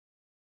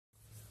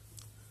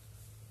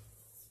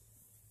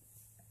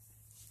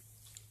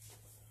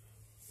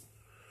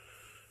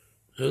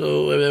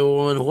Hello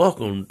everyone,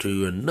 welcome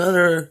to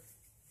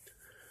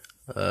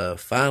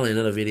finally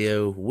another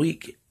video,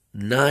 week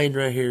 9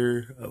 right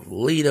here of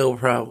Leano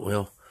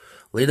Problems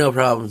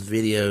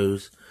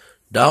videos,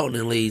 Dalton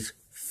and Lee's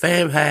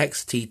Fan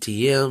Packs,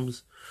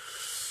 TTMs.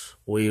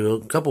 We're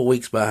a couple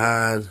weeks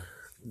behind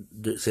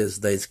since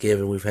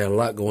Thanksgiving. We've had a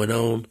lot going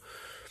on.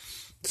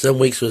 Some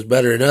weeks was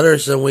better than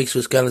others, some weeks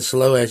was kind of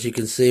slow. As you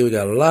can see, we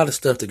got a lot of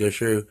stuff to go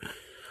through.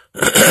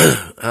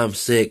 I'm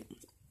sick,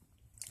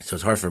 so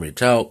it's hard for me to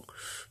talk.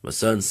 My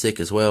son's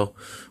sick as well.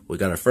 We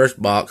got our first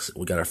box.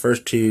 We got our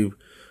first tube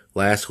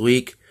last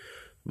week.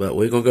 But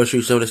we're going to go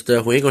through some of this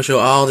stuff. We ain't going to show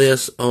all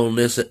this on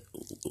this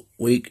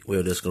week.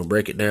 We're just going to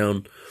break it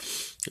down.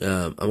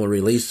 I'm going to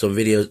release some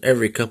videos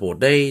every couple of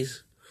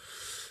days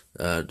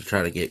to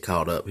try to get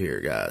caught up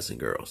here, guys and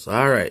girls.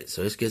 Alright,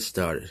 so let's get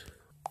started.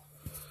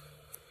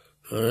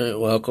 Alright,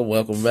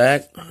 welcome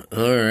back.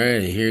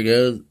 Alright, here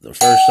goes. The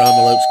first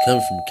envelopes come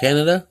from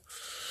Canada.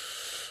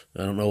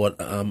 I don't know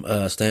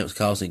what stamps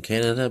cost in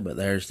Canada, but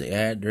there's the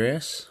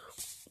address.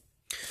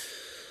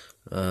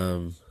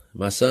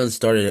 My son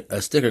started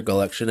a sticker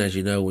collection. As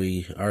you know,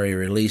 we already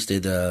released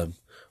it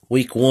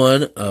week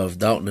 1 of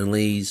Dalton and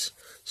Lee's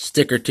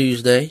Sticker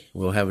Tuesday.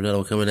 We'll have another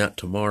one coming out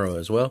tomorrow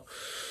as well.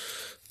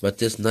 But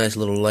this nice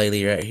little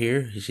lady right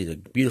here, she's a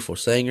beautiful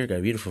singer, got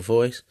a beautiful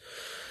voice.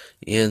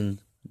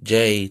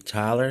 N.J.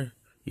 Tyler.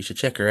 You should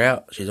check her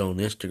out. She's on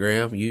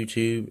Instagram,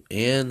 YouTube,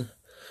 and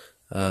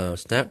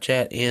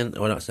Snapchat and,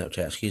 well, not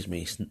Snapchat, excuse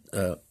me,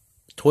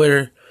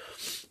 Twitter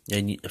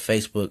and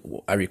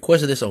Facebook. I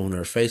requested this on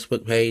her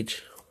Facebook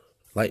page,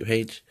 like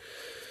page,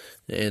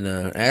 and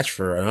asked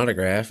for an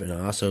autograph, and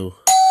I also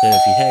said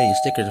if you had any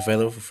stickers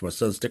available for my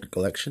son's sticker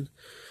collection,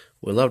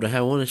 we'd love to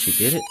have one, and she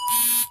did it.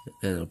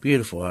 And a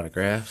beautiful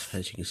autograph,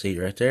 as you can see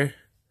right there.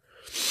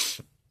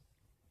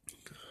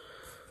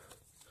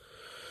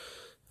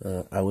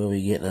 I will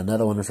be getting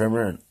another one from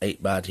her, an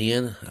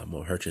 8x10. I'm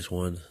going to purchase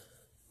one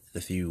in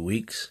a few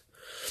weeks.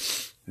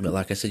 But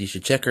like I said, you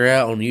should check her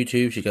out on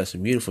YouTube. She got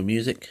some beautiful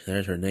music.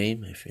 There's her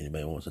name, if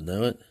anybody wants to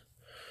know it.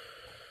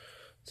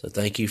 So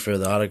thank you for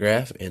the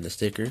autograph and the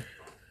sticker.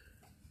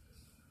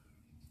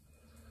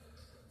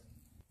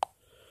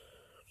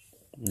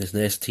 This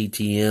next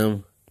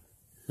TTM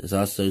is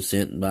also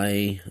sent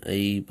by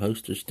a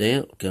postage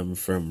stamp coming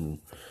from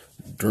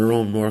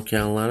Durham, North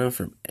Carolina,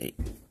 from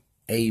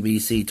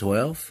ABC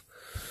 12.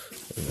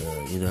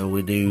 You know,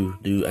 we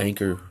do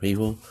anchor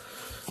people.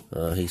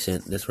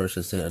 This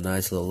person sent a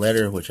nice little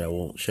letter, which I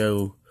won't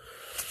show.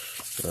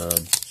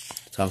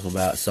 Talking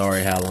about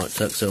sorry how long it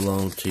took so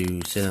long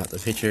to send out the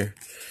picture,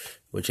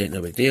 which ain't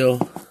no big deal.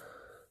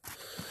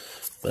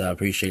 But I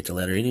appreciate the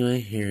letter anyway.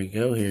 Here you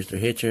go. Here's the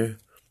picture.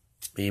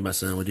 Me and my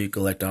son, we do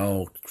collect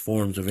all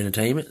forms of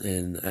entertainment,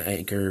 and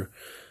anchor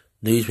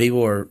news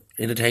people are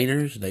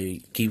entertainers.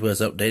 They keep us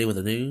updated with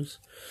the news.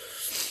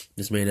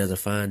 This man does a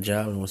fine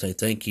job, and I want to say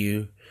thank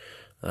you.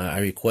 I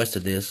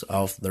requested this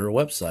off their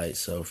website,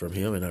 so from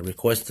him, and I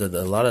requested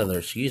a lot of their,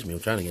 I'm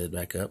trying to get it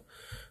back up,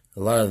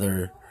 a lot of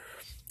their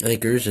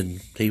anchors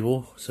and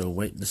people, so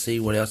waiting to see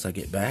what else I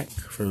get back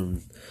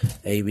from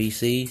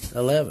ABC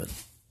 11.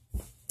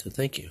 So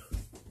thank you.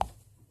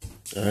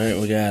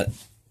 Alright, we got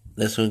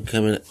this one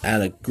coming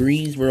out of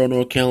Greensboro,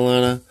 North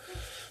Carolina.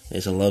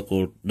 It's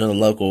another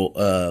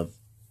local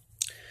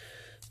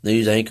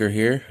news anchor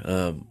here.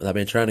 I've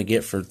been trying to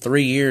get for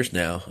 3 years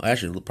now.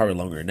 Actually, probably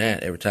longer than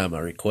that. Every time I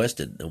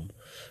requested them,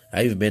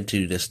 I even been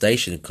to the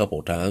station a couple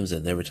of times,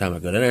 and every time I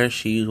go down there,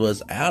 she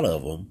was out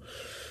of them.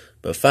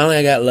 But finally,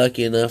 I got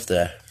lucky enough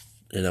to,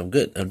 and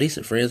I'm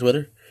decent friends with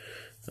her.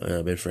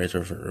 I've been friends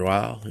with her for a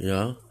while, you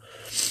know.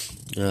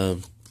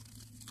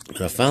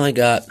 But I finally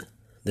got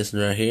this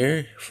one right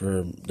here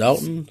for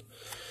Dalton,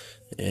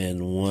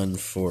 and one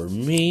for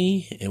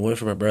me, and one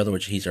for my brother,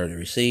 which he's already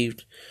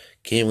received.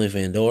 Kimberly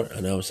Van Dort. I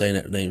know I'm saying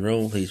that name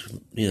wrong. Please,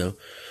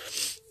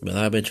 but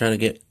I've been trying to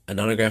get an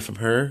autograph from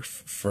her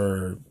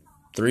for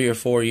 3 or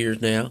 4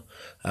 years now.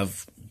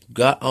 I've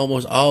got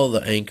almost all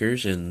the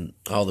anchors and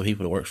all the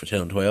people that work for 10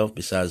 and 12,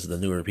 besides the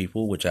newer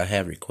people, which I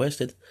have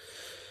requested.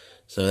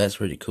 So that's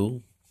pretty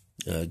cool.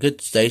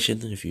 Good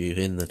station if you're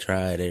in the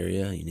Triad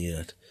area. You need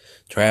a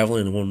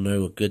traveling and want to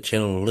know a good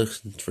channel to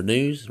listen for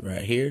news.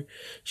 Right here,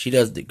 she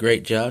does a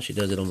great job. She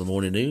does it on the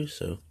morning news.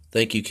 So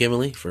thank you,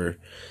 Kimberly, for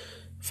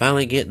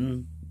finally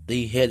getting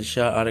the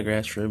headshot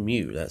autographs from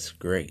you. That's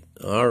great.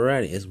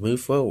 Alrighty, let's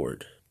move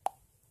forward.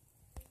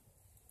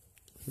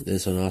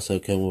 This one also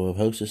comes with a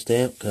postage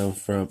stamp. Comes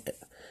from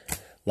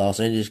Los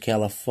Angeles,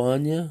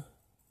 California.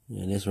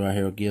 And this right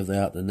here will give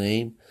out the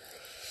name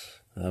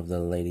of the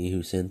lady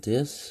who sent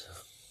this.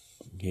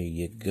 Here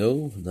you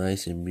go.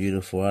 Nice and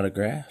beautiful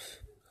autograph.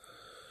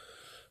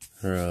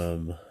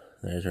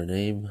 There's her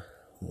name.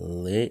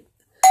 Lynn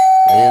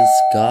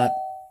Scott.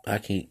 I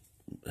can't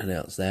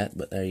announce that,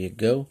 but there you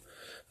go.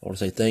 I want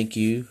to say thank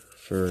you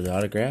for the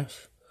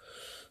autograph.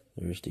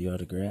 There's the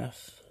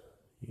autograph.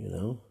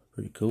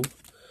 Pretty cool.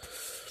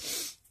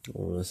 I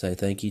want to say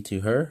thank you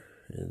to her,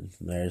 and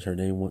there's her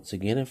name once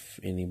again if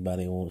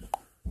anybody wants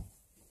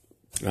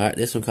Alright,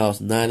 this one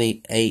cost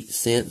 98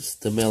 cents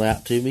to mail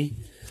out to me.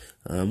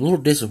 I'm a little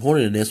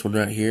disappointed in this one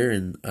right here,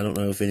 and I don't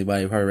know if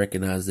anybody probably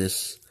recognized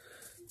this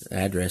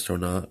address or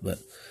not, but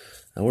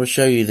I want to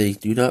show you the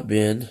do not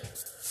bend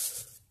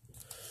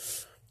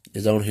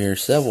is on here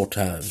several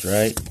times,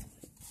 right?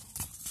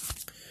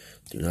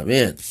 Do not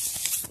bend.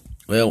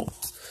 Well,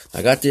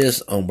 I got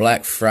this on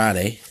Black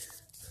Friday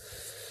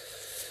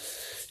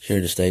here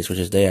in the States, which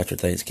is day after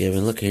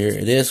Thanksgiving. Look here,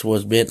 this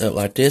was bent up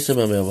like this in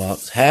my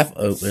mailbox, half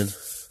open,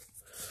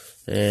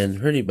 and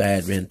pretty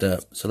bad bent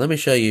up. So let me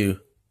show you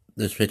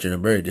this picture, and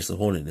I'm very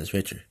disappointed in this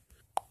picture.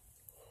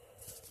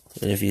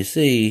 And if you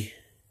see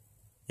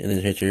in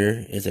this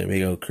picture, it's a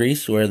big old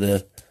crease where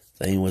the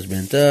thing was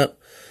bent up.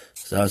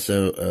 There's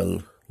also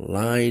a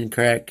line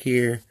crack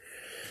here.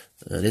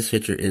 This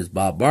picture is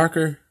Bob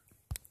Barker.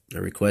 I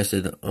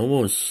requested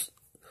almost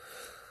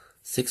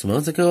 6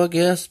 months ago, I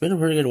guess. It's been a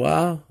pretty good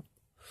while.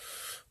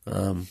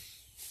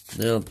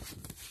 Now,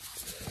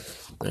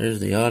 there's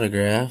the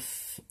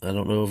autograph. I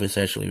don't know if it's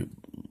actually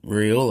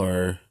real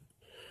or,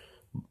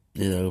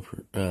 you know,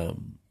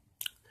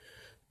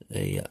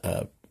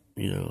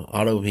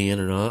 auto pen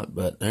or not,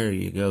 but there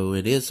you go.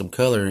 It is some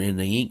color in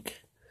the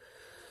ink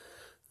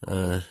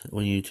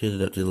when you tune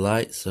it up to the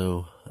light,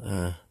 so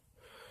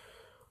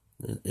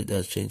it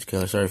does change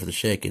color. Sorry for the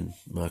shaking.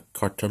 My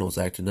car tunnel's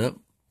acting up,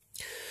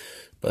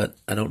 but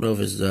I don't know if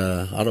it's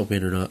auto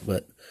pen or not,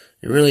 but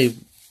it really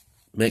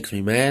makes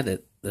me mad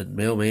that the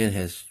mailman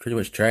has pretty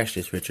much trashed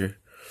this picture.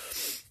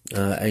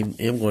 I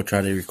am going to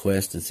try to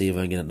request and see if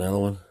I can get another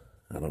one.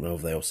 I don't know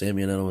if they'll send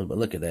me another one, but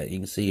look at that. You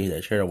can see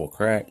that terrible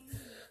crack.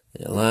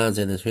 It lines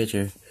in this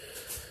picture.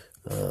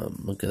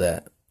 Look at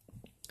that.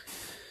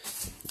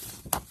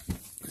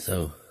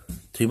 So,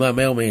 to my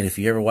mailman, if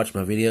you ever watch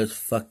my videos,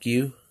 fuck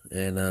you.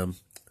 And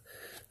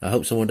I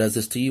hope someone does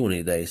this to you one of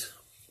these days.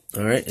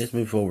 Alright, let's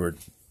move forward.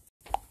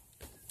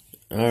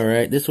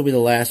 Alright, this will be the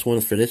last one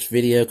for this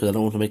video because I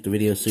don't want to make the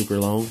video super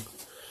long.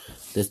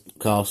 This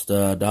cost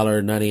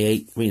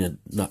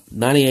 $1.98,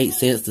 98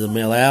 cents to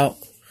mail out.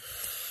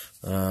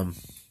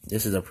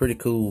 This is a pretty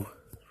cool,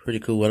 I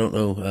don't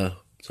know,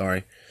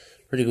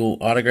 pretty cool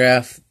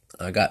autograph.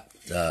 I got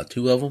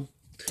 2 of them.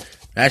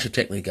 I actually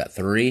technically got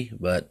 3,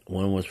 but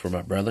one was for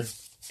my brother.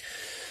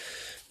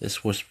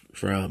 This was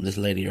from this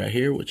lady right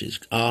here, which is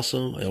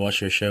awesome. I watch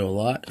her show a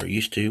lot, or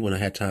used to when I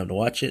had time to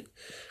watch it.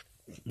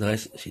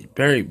 Nice. She's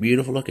very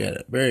beautiful. Look at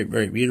it. Very,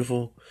 very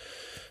beautiful.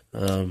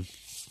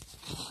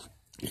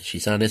 She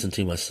signed this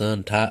into my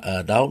son,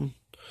 Dalton.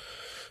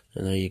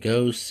 And there you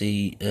go.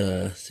 See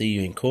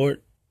you in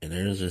court. And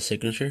there's a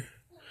signature.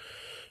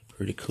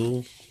 Pretty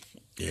cool.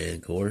 And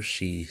of course,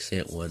 she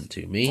sent one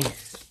to me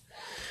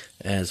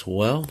as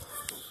well.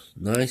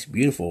 Nice,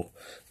 beautiful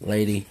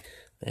lady.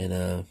 And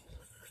of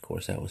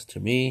course, that was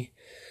to me.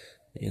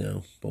 You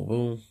know,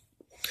 boom,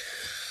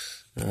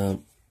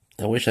 boom.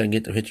 I wish I can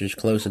get the pictures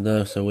close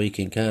enough so we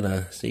can kind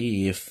of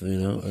see if, you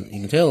know,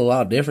 you can tell a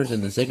lot of difference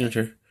in the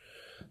signature.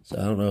 So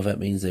I don't know if that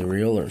means they're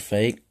real or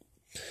fake.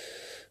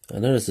 I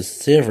notice the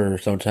silver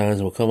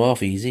sometimes will come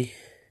off easy.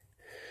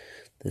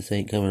 This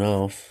ain't coming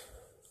off.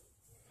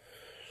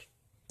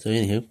 So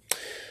anywho,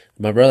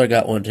 my brother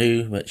got one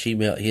too, but she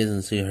mailed his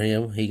and to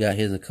him. He got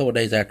his a couple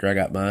days after I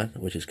got mine,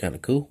 which is kind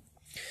of cool.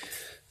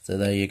 So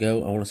there you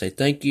go. I want to say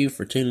thank you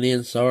for tuning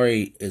in.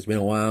 Sorry it's been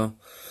a while.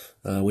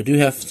 We do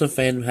have some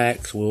fan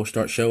packs we'll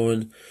start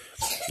showing.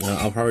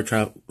 I'll probably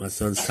try my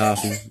son's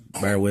coffee.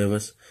 Bear with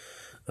us.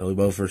 We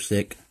both are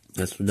sick.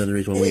 That's another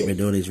reason why we ain't been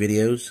doing these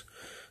videos.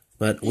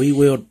 But we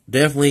will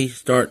definitely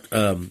start.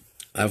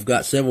 I've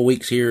got several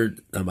weeks here.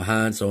 I'm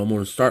behind, so I'm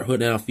going to start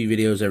putting out a few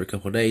videos every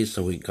couple of days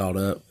so we can caught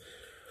up.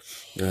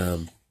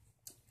 And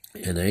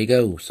there you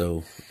go.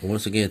 So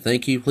once again,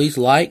 thank you. Please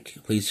like,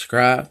 please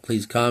subscribe,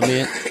 please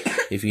comment.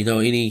 If you know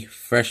any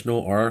professional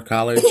or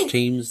college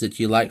teams that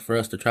you'd like for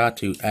us to try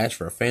to ask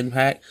for a fan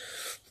pack,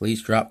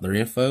 please drop their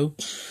info.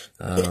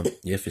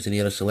 If it's any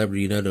other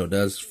celebrity you know that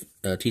does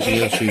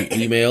TTM through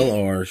email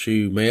or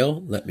through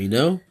mail, let me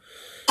know.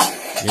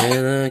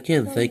 And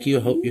again, thank you.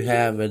 I hope you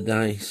have a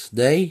nice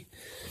day.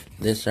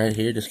 This right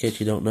here, just in case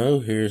you don't know,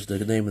 here's the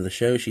name of the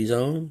show she's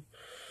on.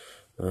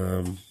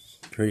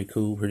 Pretty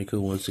cool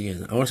once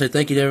again. I want to say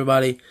thank you to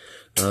everybody.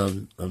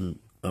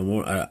 I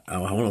want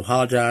to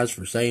apologize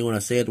for saying what I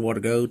said a while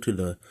ago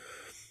to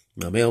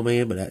my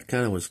mailman, but that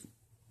kind of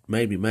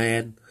made me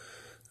mad.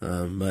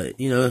 But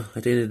you know,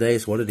 at the end of the day,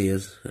 it's what it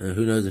is.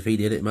 Who knows if he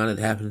did it? It might have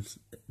happened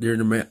during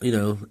the mail, you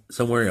know,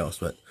 somewhere else.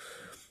 But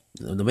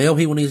the mail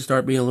people need to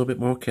start being a little bit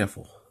more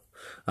careful.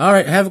 All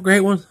right, have a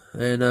great one,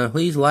 and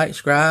please like,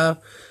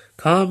 subscribe,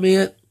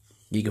 comment.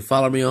 You can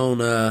follow me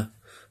on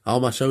all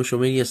my social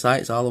media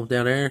sites, all of them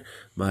down there,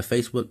 my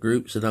Facebook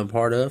groups that I'm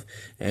part of,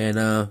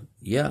 and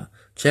yeah.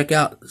 Check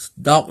out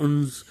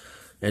Dalton's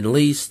and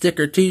Lee's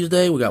Sticker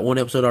Tuesday. We got one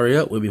episode already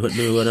up. We'll be putting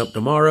a new one up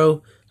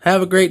tomorrow.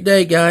 Have a great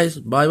day, guys.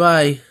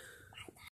 Bye-bye.